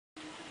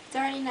It's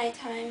already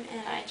nighttime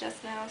and I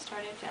just now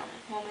started filming.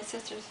 Well, my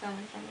sister's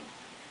filming for me.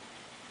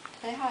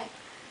 Say hi.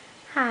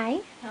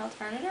 Hi. Now I'll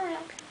turn it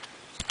around.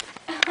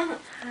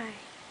 Hi.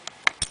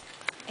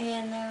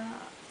 And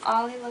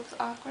Ollie looks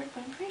awkward,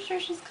 but I'm pretty sure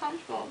she's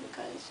comfortable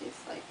because she's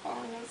like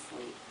falling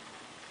asleep.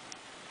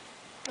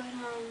 But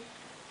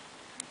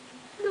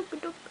Look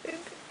at the baby.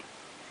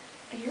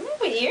 you're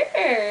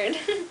weird.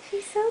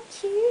 She's so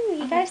cute.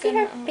 You guys see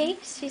her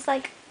face? She's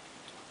like...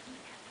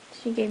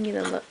 She gave me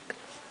the look.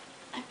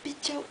 I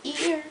bit your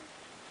ear.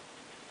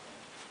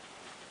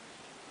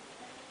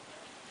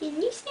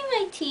 Can you see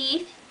my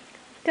teeth?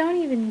 Don't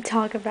even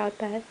talk about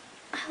that.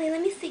 Ollie,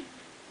 let me see.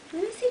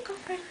 Let me see,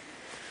 girlfriend.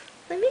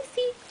 Let me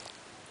see.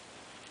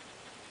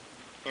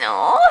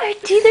 No, her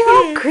teeth are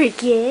all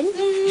crooked.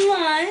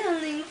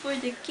 Smiling for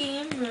the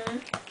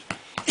camera.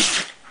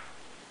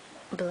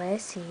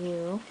 Bless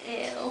you.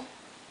 Ew.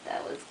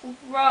 That was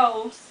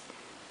gross.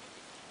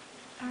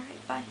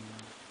 Alright, bye.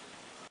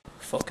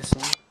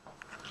 Focusing.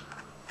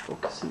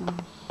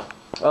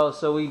 Oh,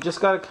 so we just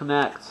got to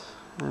connect,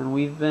 and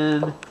we've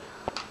been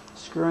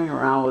screwing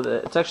around with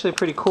it. It's actually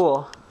pretty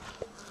cool.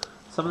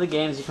 Some of the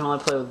games you can only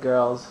play with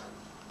girls,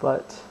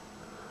 but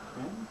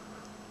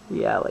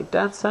yeah, like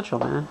Dance Central,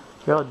 man.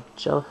 You're all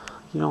jealous.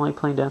 You don't like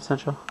playing Dance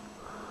Central.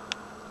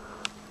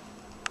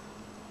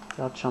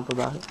 You're all chump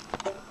about it.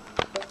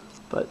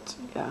 But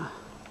yeah.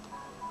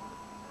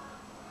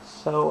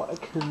 So I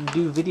can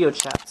do video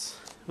chats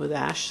with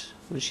Ash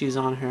when she's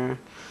on her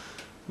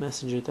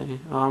messenger thing.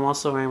 Oh, I'm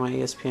also wearing my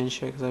ESPN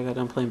shirt because I got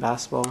done playing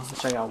basketball,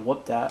 which I got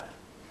whooped at.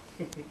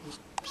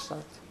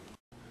 Sucked.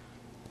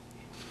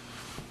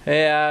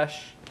 Hey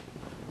Ash.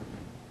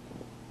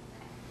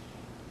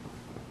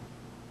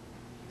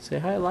 Say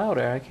hi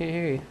louder, I can't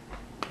hear you.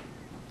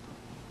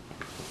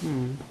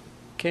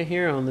 Can't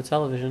hear on the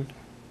television.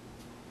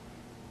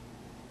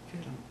 I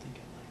don't think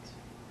it likes.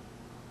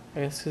 I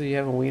guess because you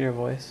have a wiener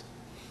voice.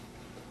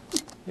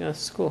 Yeah,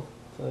 it's cool.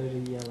 So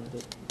to yell at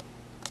it.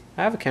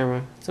 I have a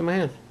camera. It's in my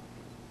hand.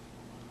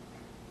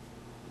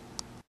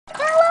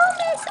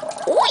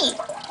 Oi!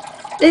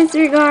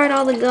 Disregard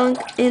all the gunk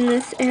in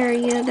this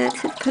area.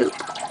 That's a poop.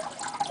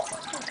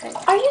 Okay.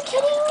 Are you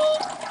kidding me?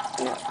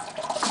 No.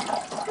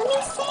 Let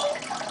me see.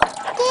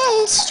 That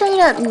is straight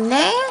up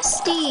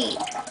nasty.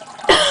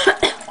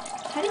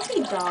 How do you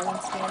say dog in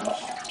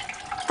Spanish?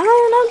 I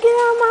don't know. Get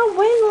out of my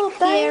way, little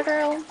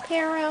thing.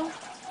 Perro.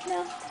 No.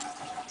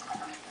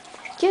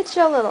 Get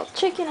your little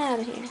chicken out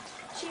of here.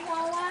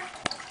 Chihuahua.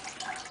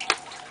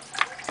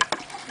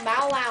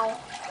 Bow wow.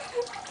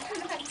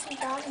 How do you say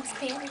dog in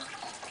Spanish?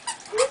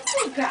 Let's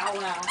say bow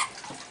wow.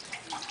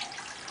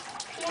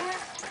 Yeah.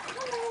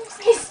 Hello.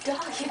 Say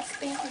dog in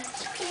Spanish.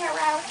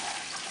 Perro.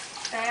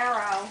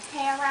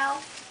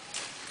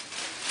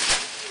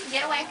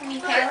 Get away from me,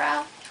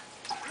 Perro.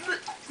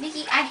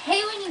 Nikki, I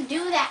hate when you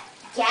do that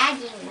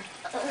gagging.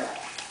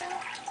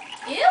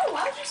 Ew,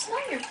 why would you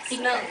smell your feet?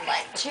 Smells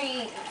like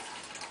cheese.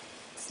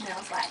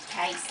 Smells like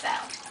queso.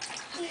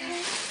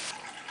 Yeah.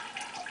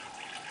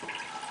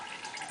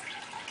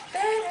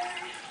 Better.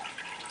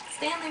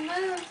 Stanley,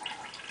 move.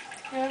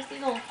 Or else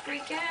you're gonna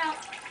freak out.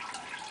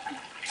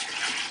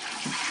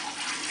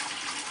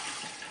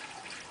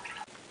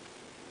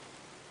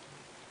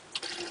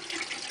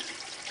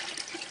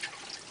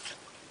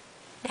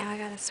 Now I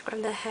gotta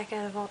scrub the heck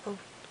out of all the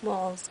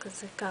walls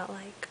because they've got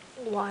like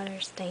water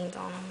stains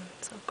on them.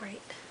 So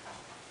great.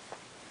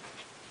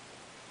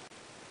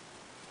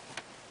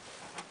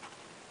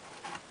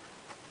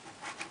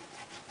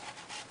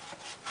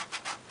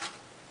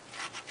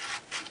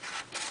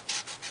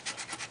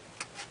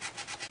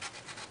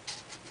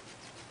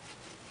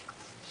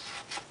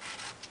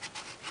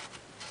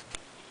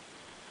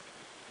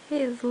 He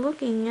is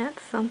looking at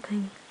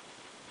something.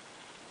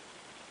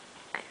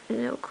 I have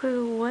no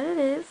clue what it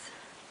is.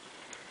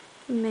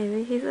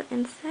 Maybe he's an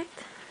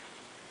insect.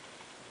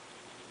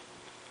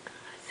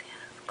 Let's see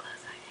how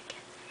close I can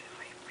get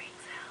before he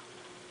freaks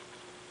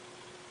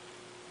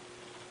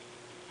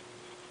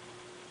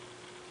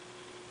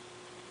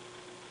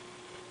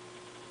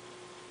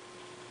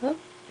out. Oh,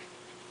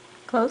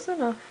 close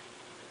enough.